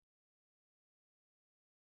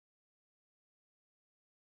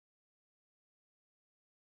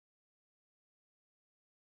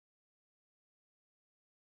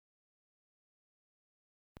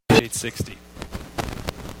Page 60.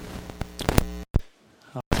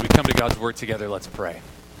 As we come to God's Word together, let's pray.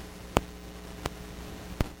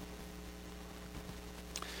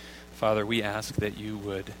 Father, we ask that you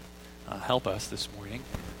would help us this morning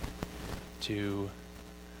to,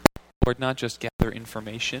 Lord, not just gather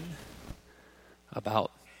information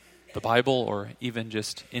about the Bible or even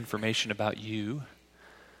just information about you,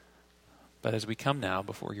 but as we come now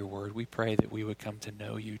before your Word, we pray that we would come to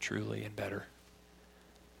know you truly and better.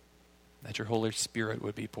 That your Holy Spirit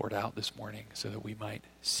would be poured out this morning so that we might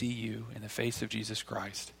see you in the face of Jesus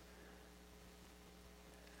Christ,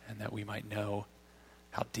 and that we might know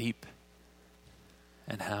how deep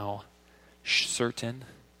and how certain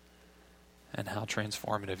and how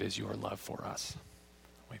transformative is your love for us.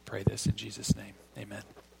 We pray this in Jesus' name. Amen.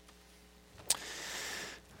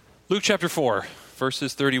 Luke chapter 4,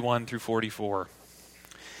 verses 31 through 44.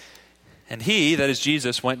 And he, that is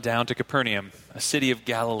Jesus, went down to Capernaum, a city of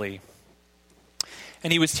Galilee.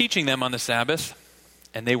 And he was teaching them on the Sabbath,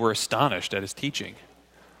 and they were astonished at his teaching,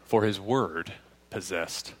 for his word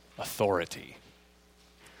possessed authority.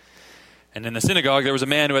 And in the synagogue there was a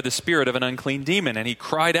man who had the spirit of an unclean demon, and he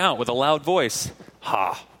cried out with a loud voice,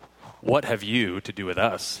 "Ha! What have you to do with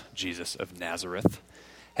us, Jesus of Nazareth?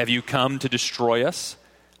 Have you come to destroy us?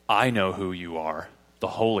 I know who you are, the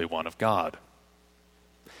Holy One of God."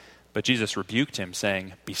 But Jesus rebuked him,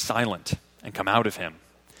 saying, "Be silent, and come out of him."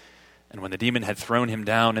 And when the demon had thrown him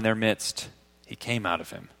down in their midst, he came out of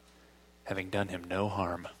him, having done him no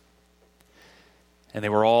harm. And they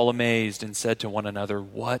were all amazed and said to one another,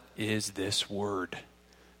 "What is this word?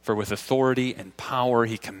 For with authority and power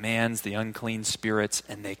he commands the unclean spirits,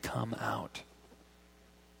 and they come out."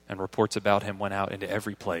 And reports about him went out into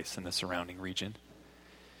every place in the surrounding region.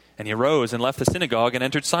 And he arose and left the synagogue and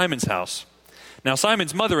entered Simon's house. Now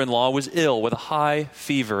Simon's mother-in-law was ill with a high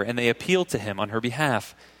fever, and they appealed to him on her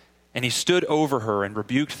behalf. And he stood over her and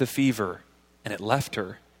rebuked the fever, and it left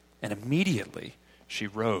her, and immediately she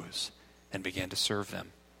rose and began to serve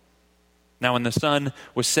them. Now when the sun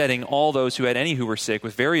was setting, all those who had any who were sick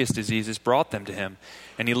with various diseases brought them to him,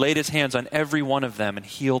 and he laid his hands on every one of them and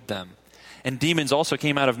healed them. And demons also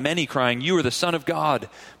came out of many, crying, "You are the Son of God."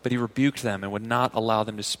 But he rebuked them and would not allow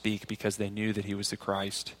them to speak, because they knew that he was the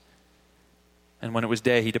Christ. And when it was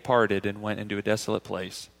day, he departed and went into a desolate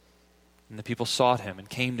place. And the people sought him and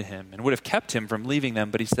came to him and would have kept him from leaving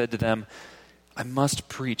them. But he said to them, "I must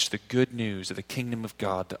preach the good news of the kingdom of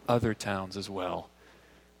God to other towns as well,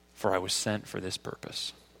 for I was sent for this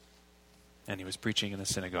purpose." And he was preaching in the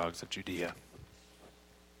synagogues of Judea.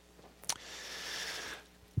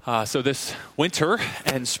 So this winter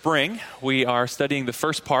and spring, we are studying the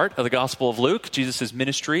first part of the Gospel of Luke, Jesus'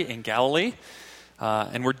 ministry in Galilee.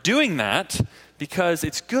 And we're doing that because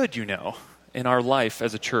it's good, in our life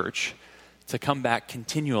as a church, to come back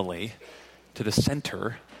continually to the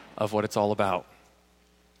center of what it's all about.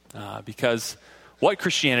 Because what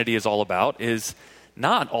Christianity is all about is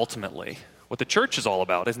not ultimately, what the church is all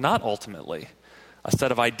about is not ultimately a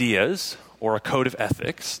set of ideas or a code of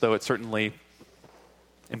ethics, though it certainly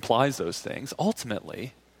implies those things.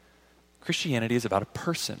 Ultimately, Christianity is about a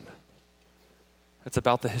person. It's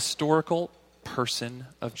about the historical person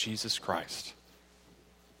of Jesus Christ.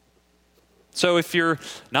 So if you're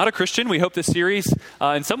not a Christian, we hope this series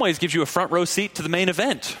in some ways gives you a front row seat to the main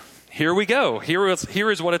event. Here we go. Here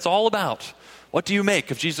is what it's all about. What do you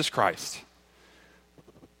make of Jesus Christ?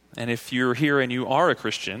 And if you're here and you are a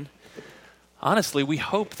Christian, honestly, we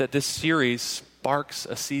hope that this series sparks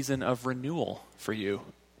a season of renewal for you.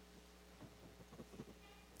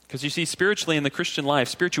 Because you see, spirituality in the Christian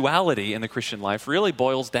life really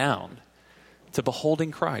boils down to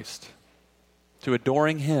beholding Christ, to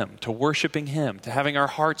adoring him, to worshiping him, to having our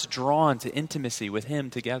hearts drawn to intimacy with him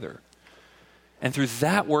together. And through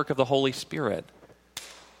that work of the Holy Spirit,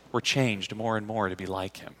 we're changed more and more to be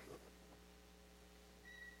like him.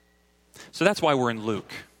 So that's why we're in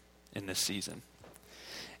Luke in this season.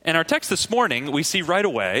 And our text this morning, we see right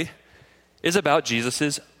away, is about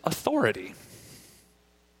Jesus' authority.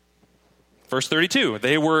 Verse 32,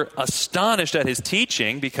 they were astonished at his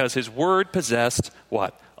teaching because his word possessed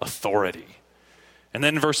what? Authority. And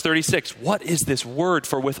then in verse 36, what is this word?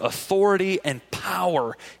 For with authority and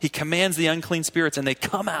power, he commands the unclean spirits and they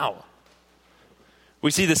come out.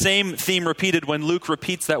 We see the same theme repeated when Luke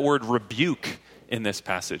repeats that word rebuke in this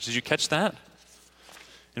passage. Did you catch that?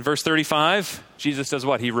 In verse 35, Jesus does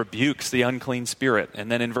what? He rebukes the unclean spirit. And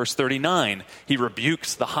then in verse 39, he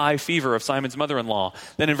rebukes the high fever of Simon's mother-in-law.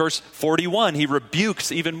 Then in verse 41, he rebukes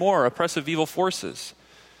even more oppressive evil forces.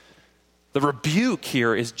 The rebuke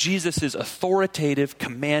here is Jesus' authoritative,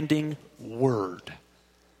 commanding word.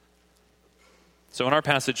 So in our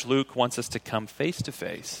passage, Luke wants us to come face to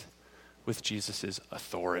face with Jesus'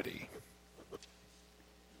 authority,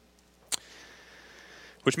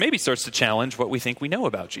 which maybe starts to challenge what we think we know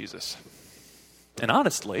about Jesus. And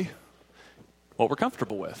honestly, what we're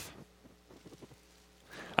comfortable with.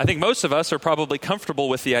 I think most of us are probably comfortable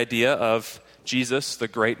with the idea of Jesus, the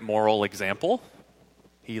great moral example.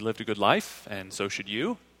 He lived a good life, and so should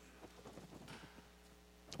you.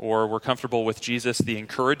 Or we're comfortable with Jesus, the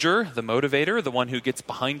encourager, the motivator, the one who gets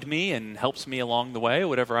behind me and helps me along the way,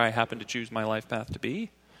 whatever I happen to choose my life path to be.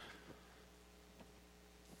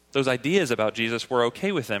 Those ideas about Jesus, we're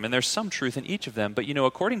okay with them, and there's some truth in each of them. But,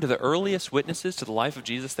 according to the earliest witnesses to the life of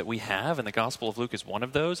Jesus that we have, and the Gospel of Luke is one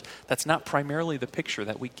of those, that's not primarily the picture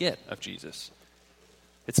that we get of Jesus.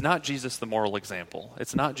 It's not Jesus, the moral example.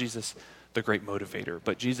 It's not Jesus, the great motivator,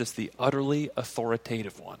 but Jesus, the utterly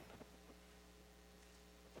authoritative one.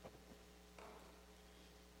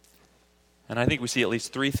 And I think we see at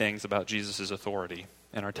least three things about Jesus' authority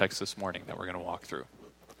in our text this morning that we're going to walk through.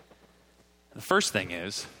 The first thing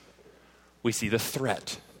is, we see the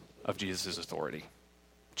threat of Jesus' authority.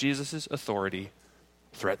 Jesus' authority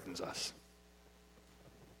threatens us.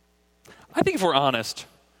 I think if we're honest,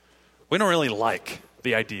 we don't really like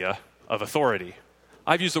the idea of authority.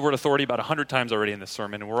 I've used the word authority about 100 times already in this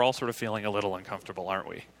sermon, and we're all sort of feeling a little uncomfortable, aren't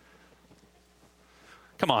we?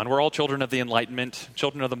 Come on, we're all children of the Enlightenment,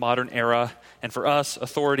 children of the modern era, and for us,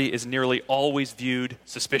 authority is nearly always viewed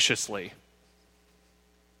suspiciously.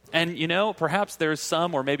 And, perhaps there's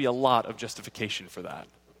some or maybe a lot of justification for that.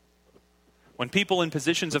 When people in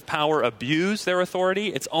positions of power abuse their authority,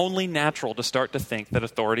 it's only natural to start to think that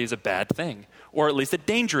authority is a bad thing, or at least a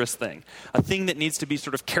dangerous thing, a thing that needs to be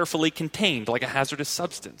sort of carefully contained, like a hazardous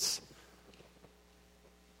substance.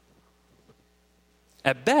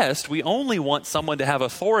 At best, we only want someone to have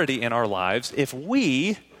authority in our lives if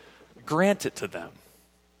we grant it to them,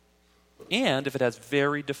 and if it has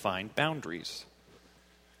very defined boundaries.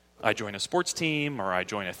 I join a sports team, or I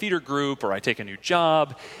join a theater group, or I take a new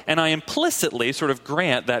job, and I implicitly sort of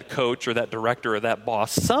grant that coach or that director or that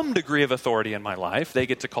boss some degree of authority in my life. They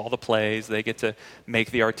get to call the plays, they get to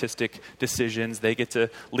make the artistic decisions, they get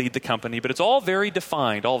to lead the company, but it's all very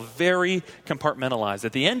defined, all very compartmentalized.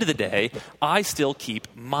 At the end of the day, I still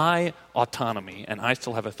keep my autonomy, and I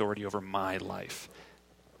still have authority over my life.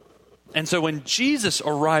 And so when Jesus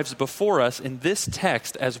arrives before us in this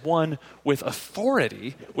text as one with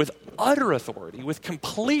authority, with utter authority, with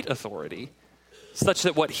complete authority, such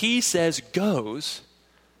that what he says goes,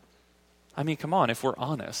 I mean, come on, if we're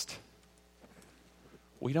honest,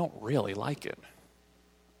 we don't really like it.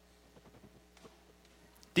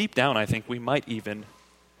 Deep down, I think we might even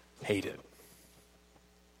hate it.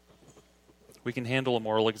 We can handle a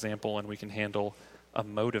moral example and we can handle a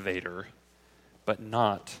motivator, but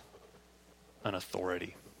not an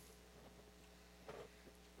authority.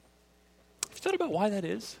 Have you thought about why that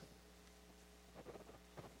is?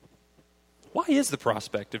 Why is the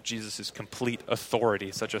prospect of Jesus' complete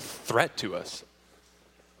authority such a threat to us?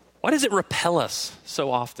 Why does it repel us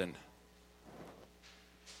so often?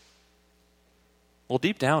 Well,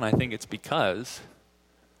 deep down, I think it's because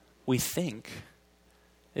we think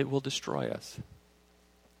it will destroy us.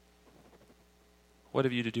 What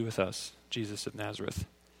have you to do with us, Jesus of Nazareth?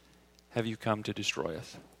 Have you come to destroy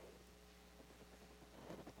us?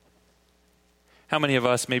 How many of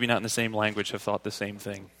us, maybe not in the same language, have thought the same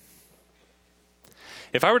thing?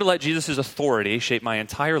 If I were to let Jesus' authority shape my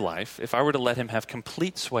entire life, if I were to let him have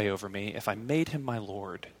complete sway over me, if I made him my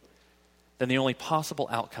Lord, then the only possible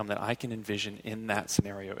outcome that I can envision in that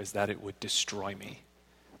scenario is that it would destroy me,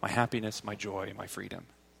 my happiness, my joy, my freedom.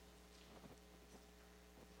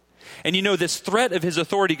 And this threat of his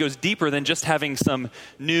authority goes deeper than just having some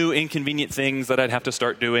new inconvenient things that I'd have to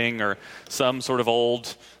start doing, or some sort of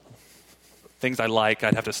old things I like,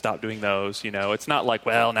 I'd have to stop doing those. It's not like,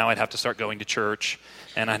 well, now I'd have to start going to church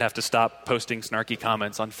and I'd have to stop posting snarky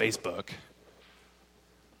comments on Facebook.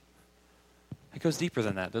 It goes deeper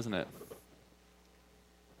than that, doesn't it?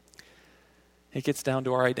 It gets down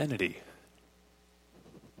to our identity.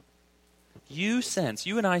 You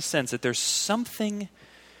and I sense that there's something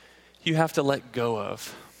you have to let go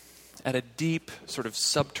of at a deep, sort of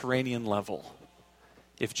subterranean level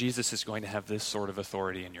if Jesus is going to have this sort of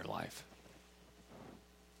authority in your life.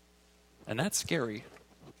 And that's scary.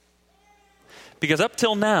 Because up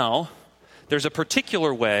till now, there's a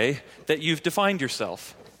particular way that you've defined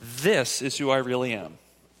yourself. This is who I really am.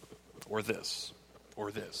 Or this,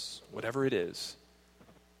 whatever it is.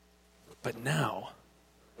 But now,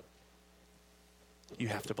 you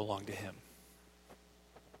have to belong to him.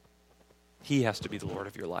 He has to be the Lord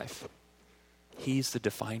of your life. He's the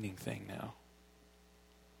defining thing now.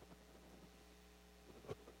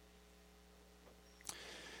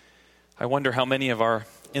 I wonder how many of our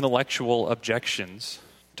intellectual objections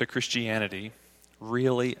to Christianity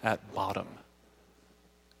really at bottom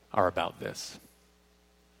are about this.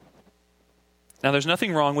 Now, there's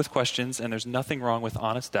nothing wrong with questions, and there's nothing wrong with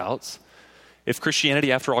honest doubts. If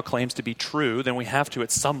Christianity, after all, claims to be true, then we have to,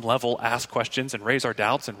 at some level, ask questions and raise our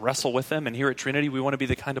doubts and wrestle with them. And here at Trinity, we want to be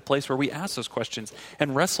the kind of place where we ask those questions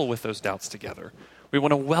and wrestle with those doubts together. We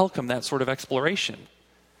want to welcome that sort of exploration.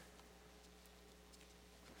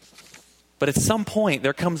 But at some point,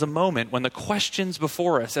 there comes a moment when the questions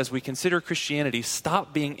before us as we consider Christianity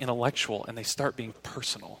stop being intellectual and they start being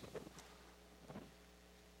personal.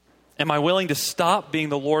 Am I willing to stop being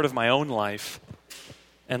the Lord of my own life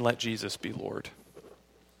and let Jesus be Lord?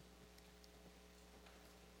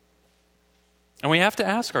 And we have to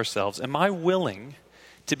ask ourselves, am I willing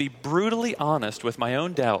to be brutally honest with my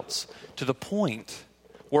own doubts to the point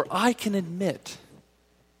where I can admit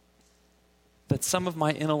that some of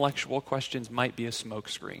my intellectual questions might be a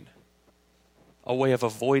smokescreen, a way of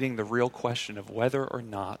avoiding the real question of whether or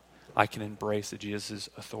not I can embrace Jesus'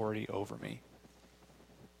 authority over me?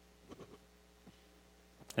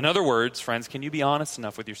 In other words, friends, can you be honest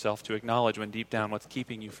enough with yourself to acknowledge when deep down what's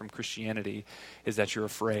keeping you from Christianity is that you're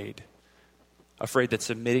afraid that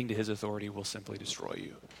submitting to his authority will simply destroy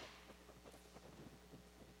you?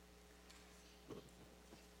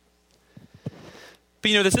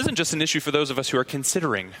 But this isn't just an issue for those of us who are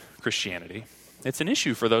considering Christianity. It's an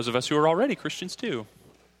issue for those of us who are already Christians too.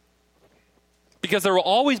 Because there will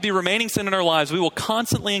always be remaining sin in our lives. We will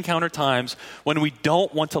constantly encounter times when we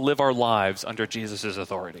don't want to live our lives under Jesus'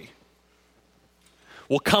 authority.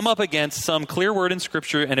 We'll come up against some clear word in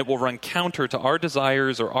Scripture and it will run counter to our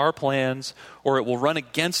desires or our plans, or it will run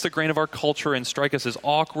against the grain of our culture and strike us as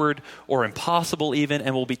awkward or impossible even,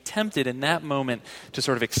 and we'll be tempted in that moment to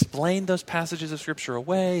sort of explain those passages of Scripture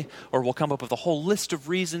away, or we'll come up with a whole list of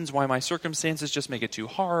reasons why my circumstances just make it too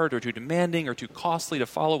hard or too demanding or too costly to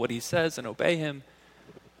follow what he says and obey him.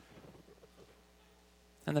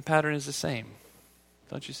 And the pattern is the same,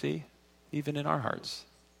 don't you see? Even in our hearts.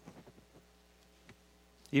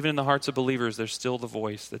 Even in the hearts of believers, there's still the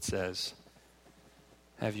voice that says,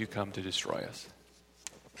 have you come to destroy us?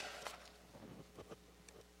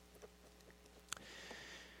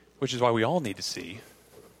 Which is why we all need to see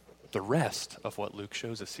the rest of what Luke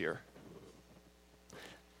shows us here.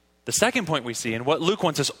 The second point we see, and what Luke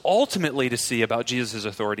wants us ultimately to see about Jesus'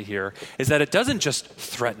 authority here, is that it doesn't just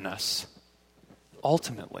threaten us.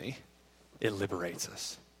 Ultimately, it liberates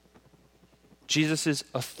us. Jesus'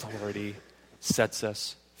 authority sets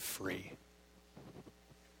us free.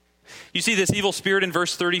 You see this evil spirit in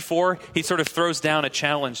verse 34, he sort of throws down a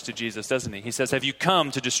challenge to Jesus, doesn't he? He says, have you come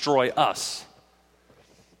to destroy us?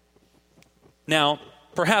 Now,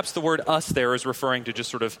 perhaps the word us there is referring to just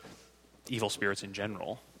sort of evil spirits in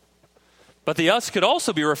general. But the us could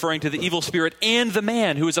also be referring to the evil spirit and the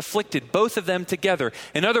man who is afflicted, both of them together.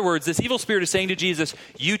 In other words, this evil spirit is saying to Jesus,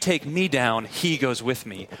 you take me down, he goes with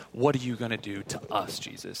me. What are you going to do to us,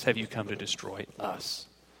 Jesus? Have you come to destroy us?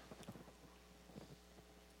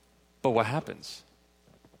 But what happens?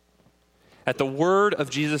 At the word of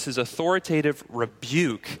Jesus' authoritative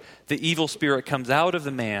rebuke, the evil spirit comes out of the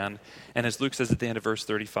man, and as Luke says at the end of verse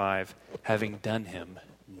 35, having done him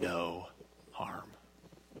no harm.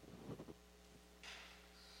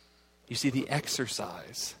 You see, the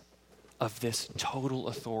exercise of this total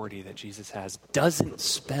authority that Jesus has doesn't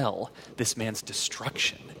spell this man's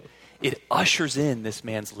destruction. It ushers in this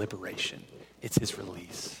man's liberation. It's his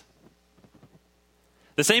release.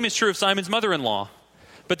 The same is true of Simon's mother-in-law.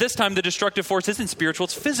 But this time the destructive force isn't spiritual,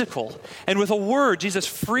 it's physical. And with a word, Jesus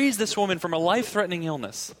frees this woman from a life-threatening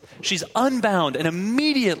illness. She's unbound, and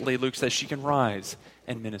immediately, Luke says, she can rise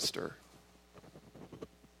and minister.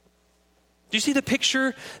 Do you see the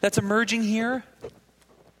picture that's emerging here?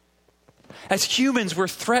 As humans, we're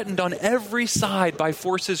threatened on every side by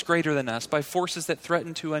forces greater than us, by forces that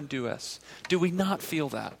threaten to undo us. Do we not feel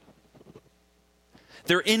that?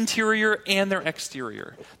 They're interior and they're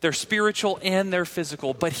exterior. They're spiritual and they're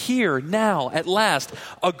physical. But here, now, at last,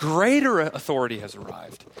 a greater authority has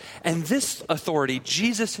arrived. And this authority,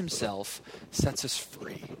 Jesus himself, sets us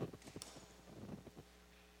free.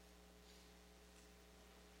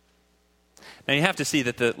 Now you have to see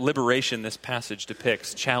that the liberation this passage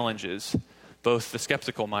depicts challenges both the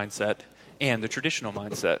skeptical mindset and the traditional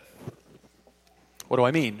mindset. What do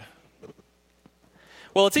I mean?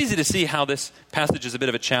 Well, it's easy to see how this passage is a bit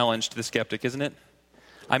of a challenge to the skeptic, isn't it?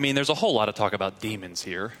 I mean, there's a whole lot of talk about demons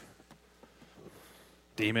here.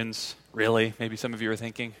 Demons? Really? Maybe some of you are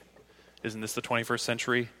thinking, isn't this the 21st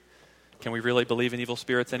century? Can we really believe in evil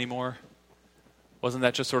spirits anymore? Wasn't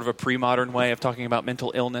that just sort of a pre-modern way of talking about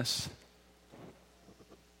mental illness?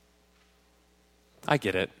 I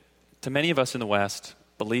get it. To many of us in the West,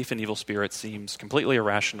 belief in evil spirits seems completely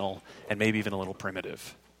irrational and maybe even a little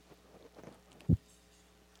primitive.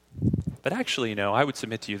 But actually, I would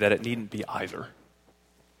submit to you that it needn't be either.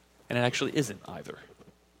 And it actually isn't either.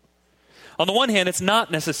 On the one hand, it's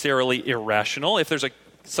not necessarily irrational if there's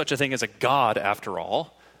such a thing as a God after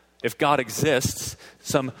all. If God exists,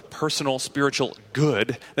 some personal spiritual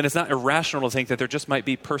good, then it's not irrational to think that there just might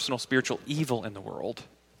be personal spiritual evil in the world.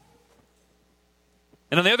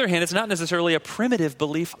 And on the other hand, it's not necessarily a primitive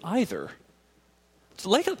belief either.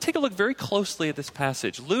 So take a look very closely at this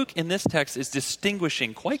passage. Luke, in this text, is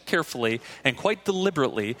distinguishing quite carefully and quite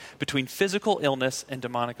deliberately between physical illness and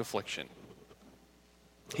demonic affliction.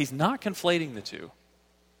 He's not conflating the two.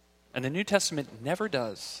 And the New Testament never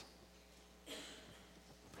does.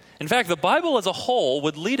 In fact, the Bible as a whole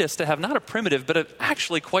would lead us to have not a primitive, but an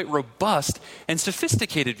actually quite robust and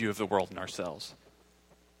sophisticated view of the world and ourselves.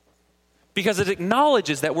 Because it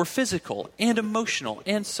acknowledges that we're physical and emotional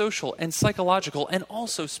and social and psychological and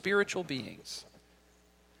also spiritual beings.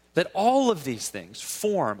 That all of these things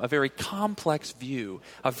form a very complex view,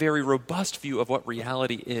 a very robust view of what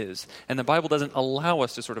reality is. And the Bible doesn't allow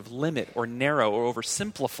us to sort of limit or narrow or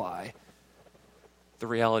oversimplify the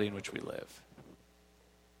reality in which we live.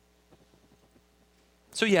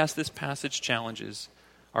 So yes, this passage challenges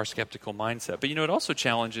our skeptical mindset. But it also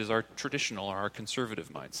challenges our traditional or our conservative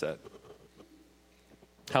mindset.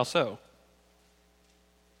 How so?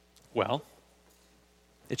 Well,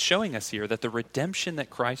 it's showing us here that the redemption that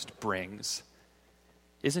Christ brings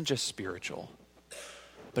isn't just spiritual,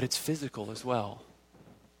 but it's physical as well.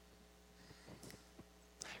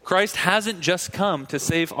 Christ hasn't just come to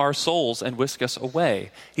save our souls and whisk us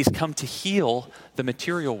away. He's come to heal the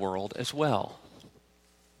material world as well.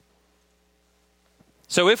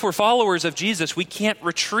 So if we're followers of Jesus, we can't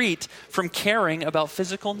retreat from caring about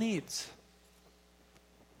physical needs.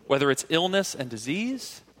 Whether it's illness and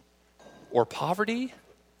disease, or poverty,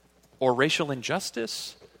 or racial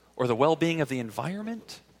injustice, or the well-being of the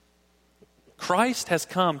environment, Christ has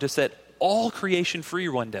come to set all creation free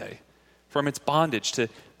one day from its bondage to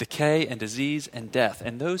decay and disease and death.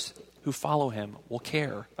 And those who follow him will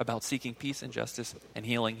care about seeking peace and justice and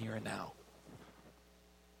healing here and now.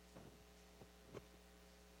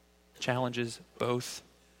 Challenges both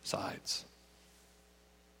sides.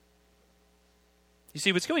 You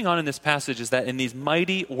see, what's going on in this passage is that in these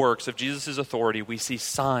mighty works of Jesus' authority, we see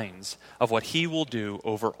signs of what he will do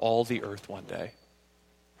over all the earth one day.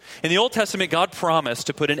 In the Old Testament, God promised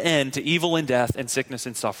to put an end to evil and death and sickness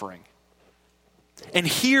and suffering. And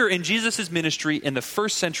here in Jesus' ministry in the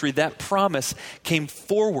first century, that promise came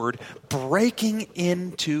forward, breaking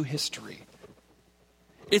into history.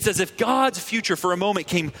 It's as if God's future for a moment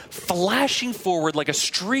came flashing forward like a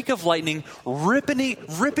streak of lightning,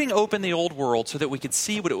 ripping open the old world so that we could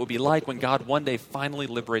see what it would be like when God one day finally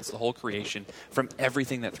liberates the whole creation from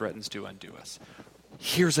everything that threatens to undo us.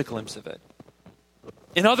 Here's a glimpse of it.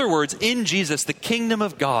 In other words, in Jesus, the kingdom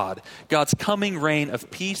of God, God's coming reign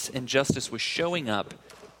of peace and justice was showing up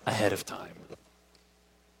ahead of time.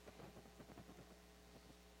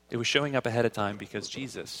 It was showing up ahead of time because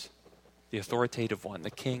Jesus, the authoritative one,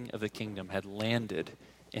 the king of the kingdom, had landed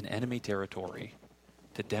in enemy territory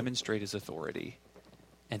to demonstrate his authority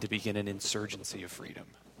and to begin an insurgency of freedom.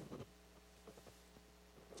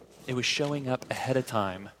 It was showing up ahead of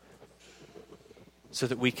time so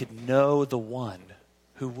that we could know the one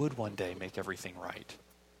who would one day make everything right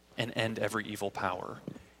and end every evil power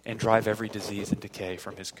and drive every disease and decay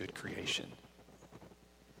from his good creation.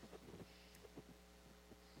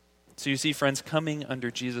 So you see, friends, coming under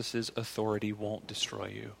Jesus' authority won't destroy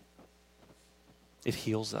you. It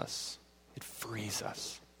heals us. It frees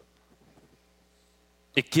us.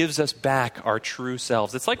 It gives us back our true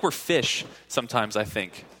selves. It's like we're fish sometimes, I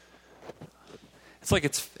think. It's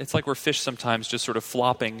like we're fish sometimes just sort of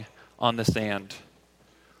flopping on the sand,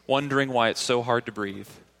 wondering why it's so hard to breathe.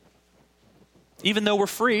 Even though we're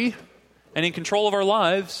free and in control of our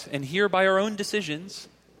lives and here by our own decisions,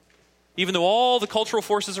 even though all the cultural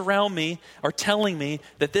forces around me are telling me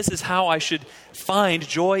that this is how I should find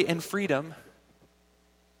joy and freedom,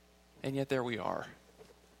 and yet there we are,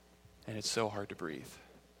 and it's so hard to breathe.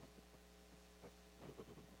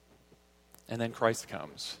 And then Christ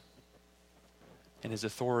comes, and his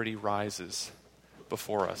authority rises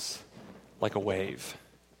before us like a wave,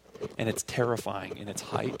 and it's terrifying in its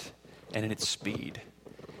height and in its speed,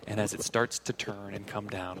 and as it starts to turn and come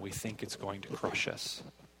down, we think it's going to crush us.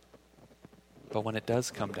 But when it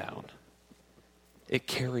does come down, it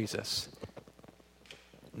carries us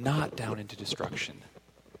not down into destruction,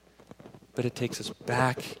 but it takes us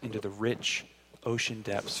back into the rich ocean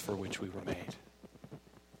depths for which we were made.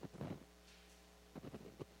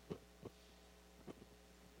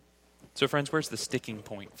 So friends, where's the sticking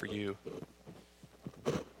point for you?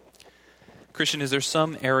 Christian, is there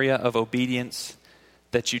some area of obedience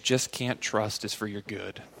that you just can't trust is for your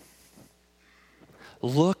good?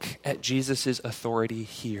 Look at Jesus' authority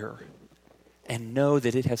here and know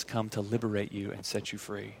that it has come to liberate you and set you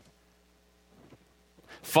free.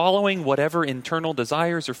 Following whatever internal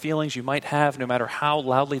desires or feelings you might have, no matter how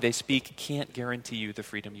loudly they speak, can't guarantee you the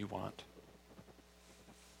freedom you want.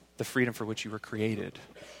 The freedom for which you were created.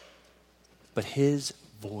 But his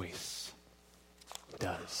voice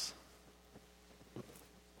does.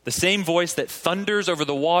 The same voice that thunders over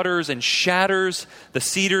the waters and shatters the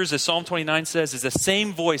cedars, as Psalm 29 says, is the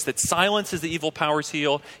same voice that silences the evil powers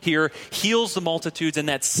here, heals the multitudes, and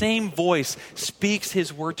that same voice speaks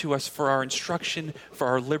his word to us for our instruction, for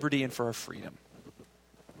our liberty, and for our freedom.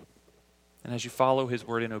 And as you follow his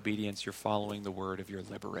word in obedience, you're following the word of your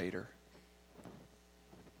liberator.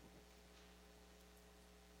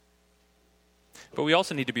 But we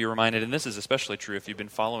also need to be reminded, and this is especially true if you've been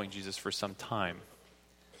following Jesus for some time,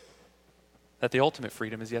 that the ultimate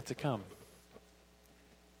freedom is yet to come.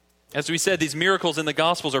 As we said, these miracles in the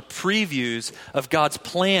Gospels are previews of God's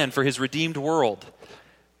plan for his redeemed world.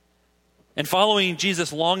 And following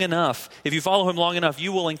Jesus long enough, if you follow him long enough,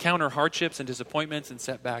 you will encounter hardships and disappointments and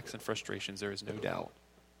setbacks and frustrations, there is no doubt.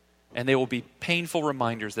 And they will be painful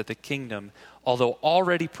reminders that the kingdom, although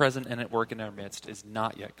already present and at work in our midst, is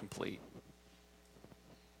not yet complete.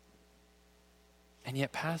 And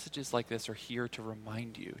yet passages like this are here to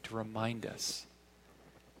remind you, to remind us,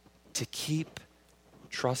 to keep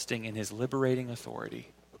trusting in his liberating authority.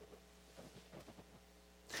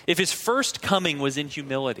 If his first coming was in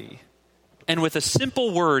humility, and with a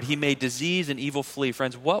simple word he made disease and evil flee,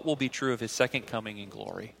 friends, what will be true of his second coming in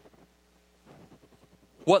glory?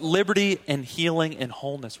 What liberty and healing and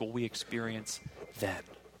wholeness will we experience then?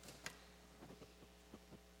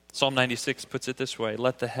 Psalm 96 puts it this way: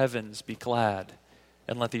 let the heavens be glad,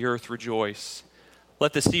 and let the earth rejoice.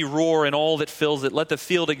 Let the sea roar and all that fills it. Let the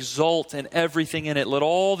field exult and everything in it. Let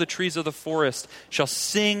all the trees of the forest shall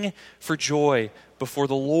sing for joy before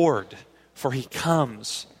the Lord, for he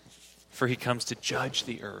comes to judge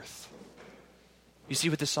the earth. You see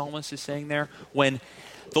what the psalmist is saying there? When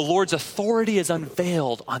the Lord's authority is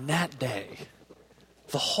unveiled on that day,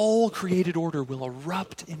 the whole created order will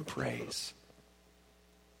erupt in praise.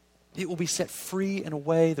 It will be set free in a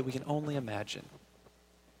way that we can only imagine.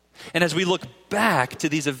 And as we look back to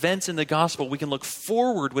these events in the gospel, we can look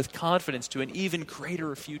forward with confidence to an even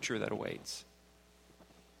greater future that awaits.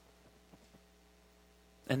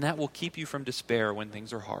 And that will keep you from despair when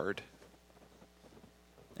things are hard.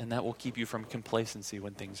 And that will keep you from complacency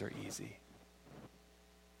when things are easy.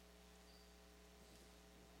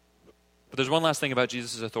 But there's one last thing about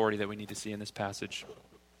Jesus' authority that we need to see in this passage.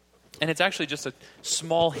 And it's actually just a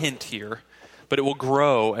small hint here, but it will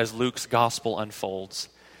grow as Luke's gospel unfolds.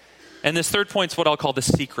 And this third point is what I'll call the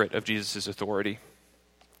secret of Jesus' authority.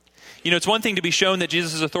 You know, it's one thing to be shown that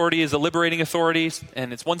Jesus' authority is a liberating authority,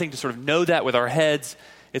 and it's one thing to sort of know that with our heads.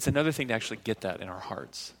 It's another thing to actually get that in our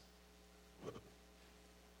hearts.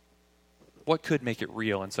 What could make it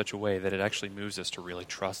real in such a way that it actually moves us to really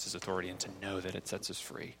trust his authority and to know that it sets us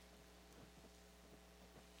free?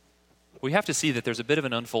 We have to see that there's a bit of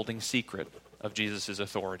an unfolding secret of Jesus'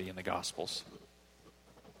 authority in the Gospels.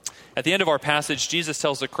 At the end of our passage, Jesus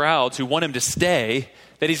tells the crowds who want him to stay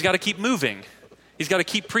that he's got to keep moving. He's got to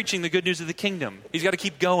keep preaching the good news of the kingdom. He's got to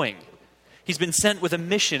keep going. He's been sent with a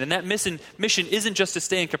mission, and that mission isn't just to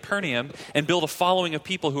stay in Capernaum and build a following of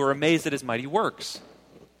people who are amazed at his mighty works.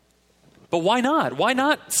 But why not? Why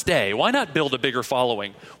not stay? Why not build a bigger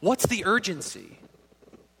following? What's the urgency?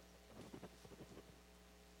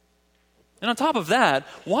 And on top of that,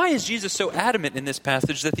 why is Jesus so adamant in this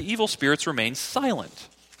passage that the evil spirits remain silent?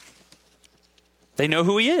 They know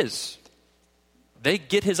who he is. They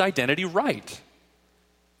get his identity right.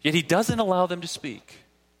 Yet he doesn't allow them to speak.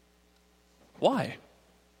 Why?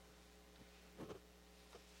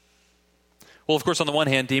 Well, of course, on the one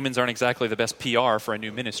hand, demons aren't exactly the best PR for a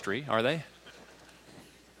new ministry, are they?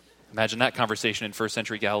 Imagine that conversation in first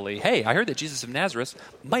century Galilee. Hey, I heard that Jesus of Nazareth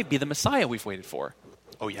might be the Messiah we've waited for.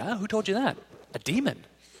 Oh yeah? Who told you that? A demon.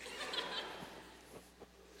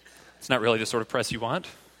 It's not really the sort of press you want.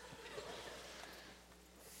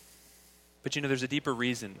 But you know, there's a deeper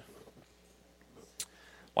reason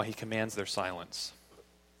why he commands their silence.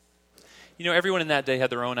 You know, everyone in that day had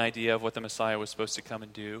their own idea of what the Messiah was supposed to come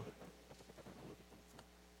and do,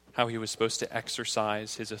 how he was supposed to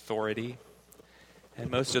exercise his authority. And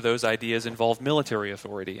most of those ideas involved military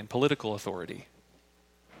authority and political authority.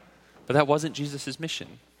 But that wasn't Jesus'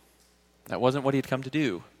 mission. That wasn't what he had come to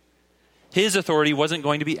do. His authority wasn't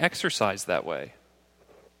going to be exercised that way.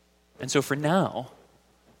 And so for now,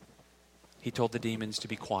 he told the demons to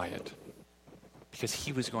be quiet because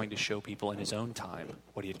he was going to show people in his own time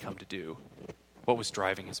what he had come to do, what was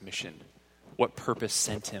driving his mission, what purpose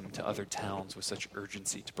sent him to other towns with such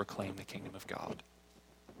urgency to proclaim the kingdom of God.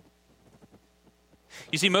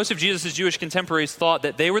 You see, most of Jesus' Jewish contemporaries thought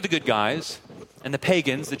that they were the good guys, and the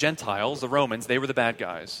pagans, the Gentiles, the Romans, they were the bad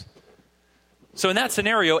guys. So in that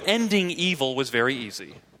scenario, ending evil was very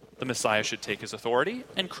easy. The Messiah should take his authority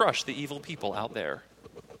and crush the evil people out there.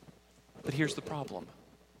 But here's the problem.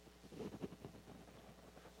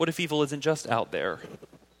 What if evil isn't just out there?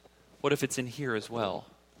 What if it's in here as well?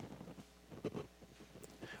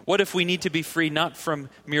 What if we need to be free not from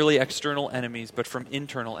merely external enemies, but from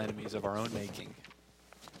internal enemies of our own making?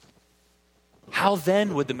 How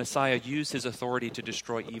then would the Messiah use his authority to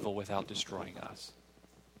destroy evil without destroying us?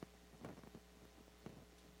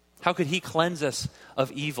 How could he cleanse us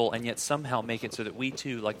of evil and yet somehow make it so that we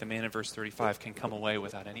too, like the man in verse 35, can come away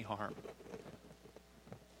without any harm?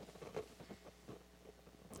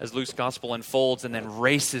 As Luke's gospel unfolds and then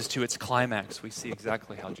races to its climax, we see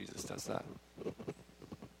exactly how Jesus does that.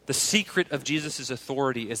 The secret of Jesus'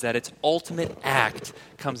 authority is that its ultimate act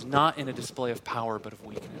comes not in a display of power, but of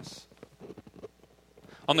weakness.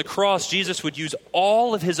 On the cross, Jesus would use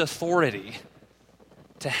all of his authority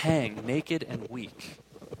to hang naked and weak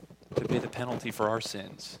to pay the penalty for our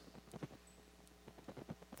sins.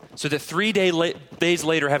 So that 3 days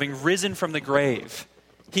later, having risen from the grave,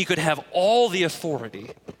 he could have all the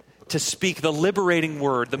authority to speak the liberating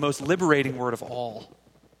word, the most liberating word of all,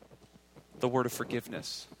 the word of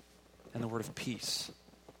forgiveness and the word of peace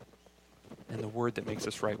and the word that makes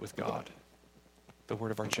us right with God, the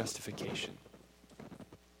word of our justification.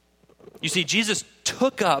 You see, Jesus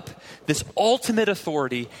took up this ultimate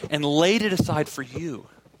authority and laid it aside for you.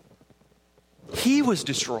 He was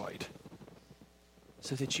destroyed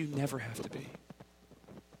so that you never have to be.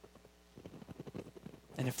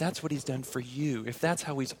 And if that's what he's done for you, if that's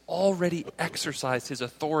how he's already exercised his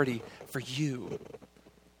authority for you,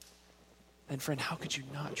 then friend, how could you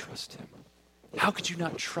not trust him? How could you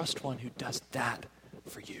not trust one who does that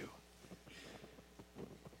for you?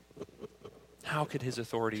 How could his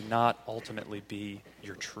authority not ultimately be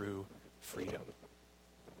your true freedom?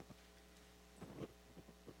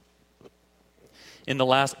 In The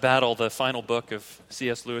Last Battle, the final book of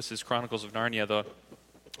C.S. Lewis's Chronicles of Narnia, the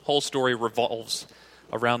whole story revolves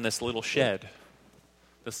around this little shed,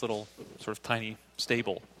 this little sort of tiny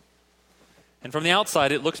stable. And from the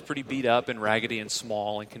outside, it looks pretty beat up and raggedy and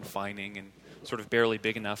small and confining and sort of barely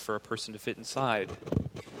big enough for a person to fit inside.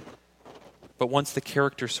 But once the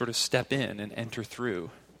characters sort of step in and enter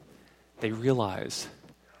through, they realize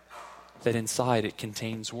that inside it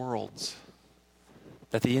contains worlds,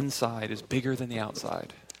 that the inside is bigger than the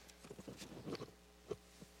outside.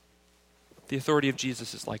 The authority of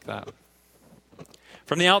Jesus is like that.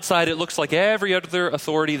 From the outside, it looks like every other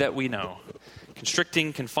authority that we know,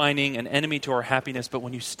 constricting, confining, an enemy to our happiness. But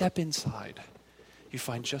when you step inside, you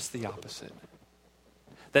find just the opposite.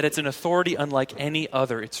 That it's an authority unlike any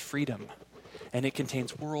other. It's freedom. And it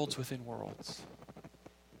contains worlds within worlds.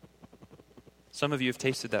 Some of you have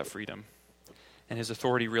tasted that freedom. And his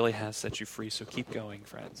authority really has set you free. So keep going,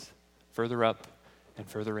 friends. Further up and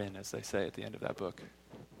further in, as they say at the end of that book.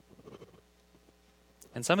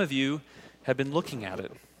 And some of you have been looking at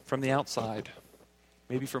it from the outside.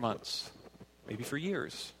 Maybe for months. Maybe for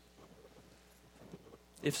years.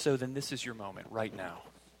 If so, then this is your moment right now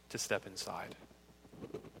to step inside.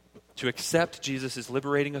 To accept Jesus'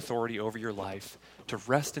 liberating authority over your life, to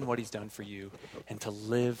rest in what he's done for you, and to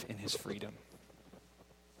live in his freedom.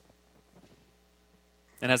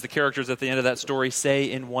 And as the characters at the end of that story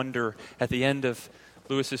say in wonder, at the end of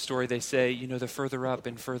Lewis's story, they say, you know, the further up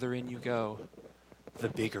and further in you go, the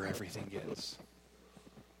bigger everything gets.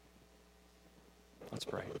 Let's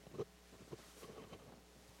pray.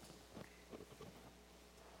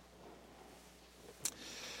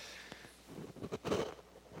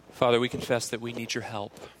 Father, we confess that we need your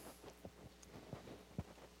help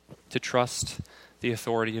to trust the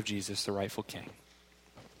authority of Jesus, the rightful King.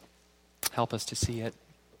 Help us to see it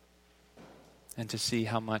and to see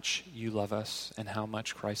how much you love us and how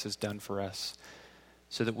much Christ has done for us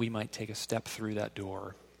so that we might take a step through that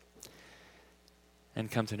door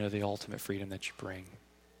and come to know the ultimate freedom that you bring.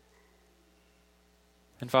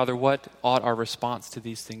 And Father, what ought our response to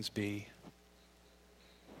these things be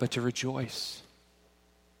but to rejoice?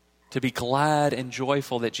 To be glad and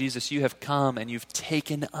joyful that, Jesus, you have come and you've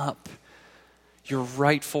taken up your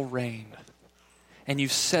rightful reign. And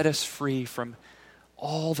you've set us free from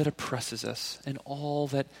all that oppresses us and all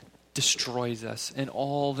that destroys us and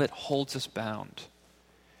all that holds us bound.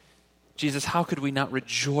 Jesus, how could we not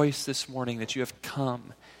rejoice this morning that you have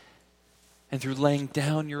come and through laying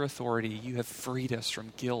down your authority, you have freed us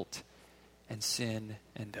from guilt and sin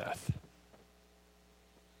and death.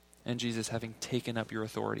 And Jesus, having taken up your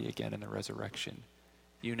authority again in the resurrection,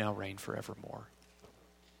 you now reign forevermore.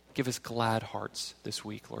 Give us glad hearts this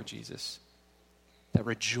week, Lord Jesus, that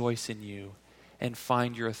rejoice in you and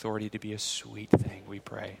find your authority to be a sweet thing, we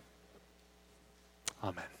pray.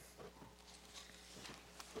 Amen.